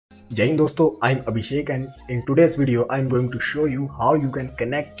Jai Hind दोस्तों, I'm Abhishek and in today's video I'm going to show you how you can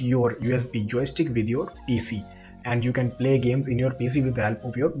connect your USB joystick with your PC and you can play games in your PC with the help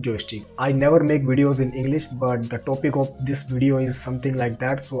of your joystick. I never make videos in English, but the topic of this video is something like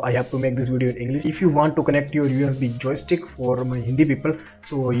that, so I have to make this video in English. If you want to connect your USB joystick for my Hindi people,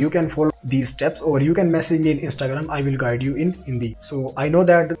 so you can follow these steps or you can message me in Instagram. I will guide you in Hindi. So I know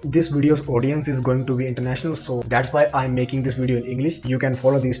that this video's audience is going to be international, so that's why I'm making this video in English. You can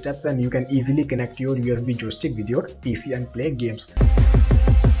follow these steps and you can easily connect your USB joystick with your PC and play games.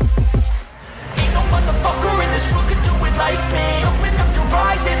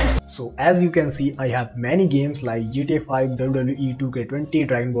 So as you can see, I have many games like GTA 5, WWE 2K20,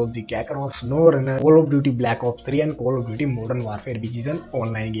 Dragon Ball Z Kakarot, SnowRunner, Call of Duty Black Ops 3 and Call of Duty Modern Warfare, which is an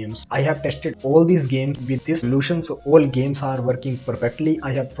online game. I have tested all these games with this solution, so all games are working perfectly.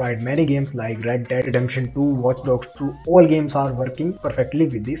 I have tried many games like Red Dead Redemption 2, Watch Dogs 2, all games are working perfectly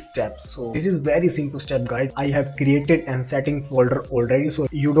with these steps. So this is very simple step guys. I have created an setting folder already, so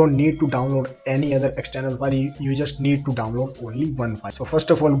you don't need to download any other external file. You just need to download only one file. So first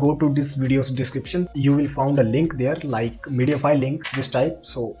of all, go to this video's description. You will find a link there like media file link, this type.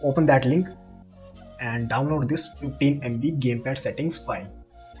 So open that link and download this 15 MB gamepad settings file.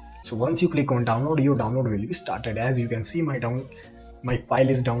 So once you click on download, your download will be started. As you can see, my file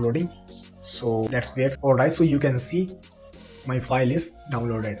is downloading, so let's wait. Alright, so you can see my file is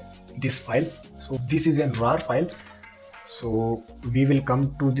downloaded, this file. So this is a RAR file, so we will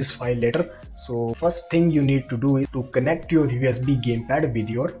come to this file later. So first thing you need to do is to connect your USB gamepad with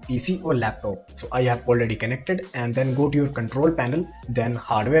your PC or laptop. So I have already connected, and then go to your control panel, then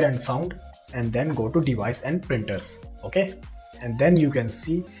hardware and sound, and then go to device and printers. Okay, and then you can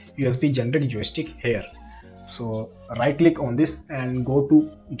see USB generated joystick here. So right click on this and go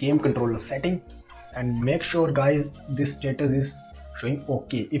to game controller setting and make sure guys this status is showing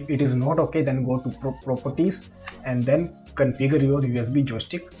okay. If it is not okay, then go to properties and then configure your USB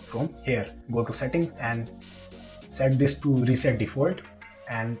joystick from here. Go to settings and set this to reset default,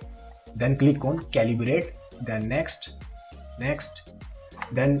 and then click on calibrate, then next,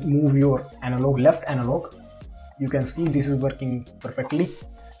 then move your analog left analog. You can see this is working perfectly.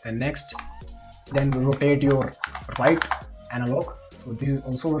 And next, then rotate your right analog, so this is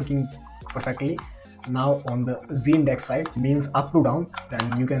also working perfectly. Now on the Z index side, means up to down,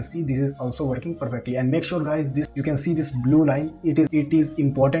 then you can see this is also working perfectly. And make sure guys, this you can see this blue line, it is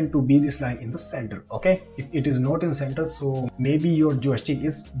important to be this line in the center. Okay, if it is not in center, so maybe your joystick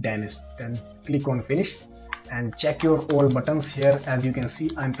is damaged. Then click on finish and check your all buttons here. As you can see,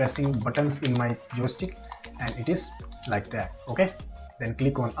 I'm pressing buttons in my joystick and it is like that. Okay, then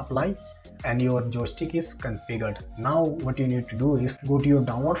click on apply and your joystick is configured. Now what you need to do is go to your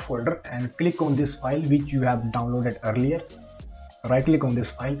downloads folder and click on this file which you have downloaded earlier. Right click on this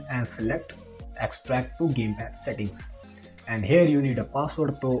file and select extract to gamepad settings, and here you need a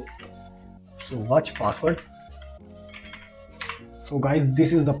password. So watch password. So guys,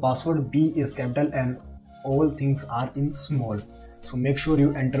 this is the password. B is capital and all things are in small. So make sure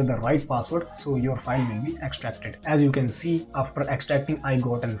you enter the right password so your file will be extracted. As you can see, after extracting, I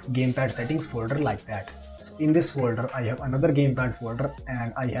got a gamepad settings folder like that. So in this folder I have another gamepad folder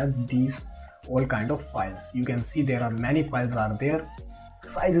and I have these all kind of files. You can see there are many files are there.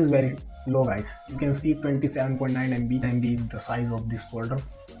 Size is very low guys. You can see 27.9 MB is the size of this folder,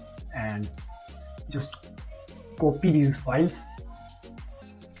 and just copy these files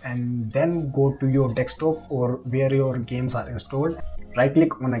and then go to your desktop or where your games are installed. Right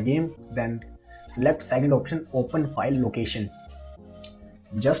click on a game, then select second option, open file location.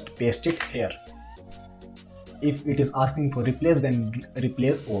 Just paste it here. If it is asking for replace, then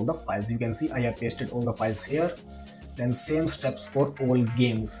replace all the files. You can see I have pasted all the files here. Then same steps for all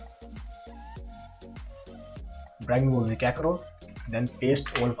games. Dragon Ball Z Kakarot, then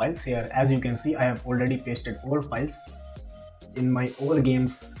paste all files here. As you can see, I have already pasted all files in my all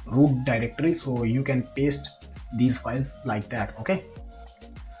games root directory, so you can paste these files like that. Okay,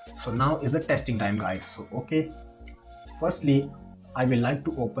 so now is the testing time guys. So okay, firstly I will like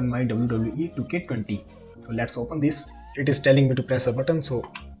to open my WWE 2K20. So let's open this. It is telling me to press a button, so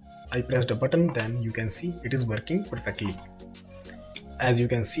I pressed a button. Then you can see it is working perfectly. As you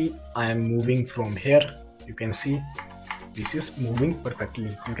can see, I am moving from here. You can see this is moving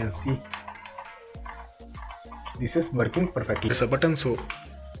perfectly. You can see this is working perfectly. Press a button, so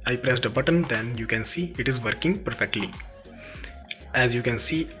I pressed a button, then you can see it is working perfectly. As you can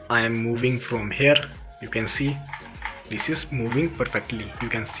see, I am moving from here. You can see this is moving perfectly. You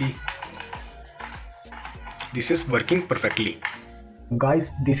can see this is working perfectly.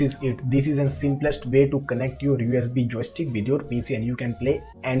 Guys, this is it. This is the simplest way to connect your USB joystick with your PC and you can play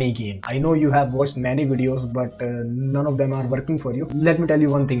any game. I know you have watched many videos, but none of them are working for you. Let me tell you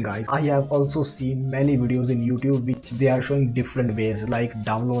one thing, guys. I have also seen many videos in YouTube which they are showing different ways, like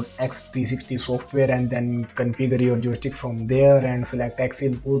download X360 software and then configure your joystick from there and select X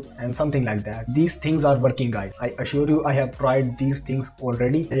input and something like that. These things are working, guys. I assure you, I have tried these things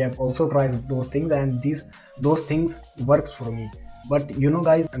already. I have also tried those things and those things works for me. But you know,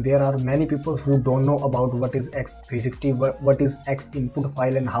 guys, there are many people who don't know about what is X360, what is X input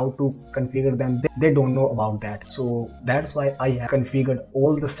file and how to configure them. They don't know about that. So that's why I have configured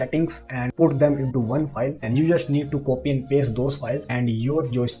all the settings and put them into one file, and you just need to copy and paste those files and your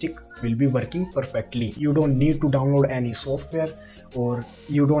joystick will be working perfectly. You don't need to download any software or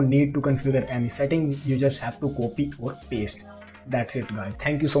you don't need to configure any setting. You just have to copy or paste. That's it, guys.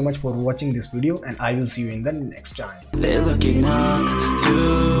 Thank you so much for watching this video and I will see you in the next time. They're looking up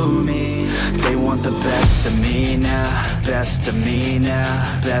to me. They want the best of me now. Best of me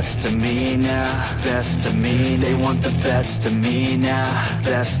now. Best of me now. Best of me. They want the best of me now.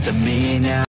 Best of me now.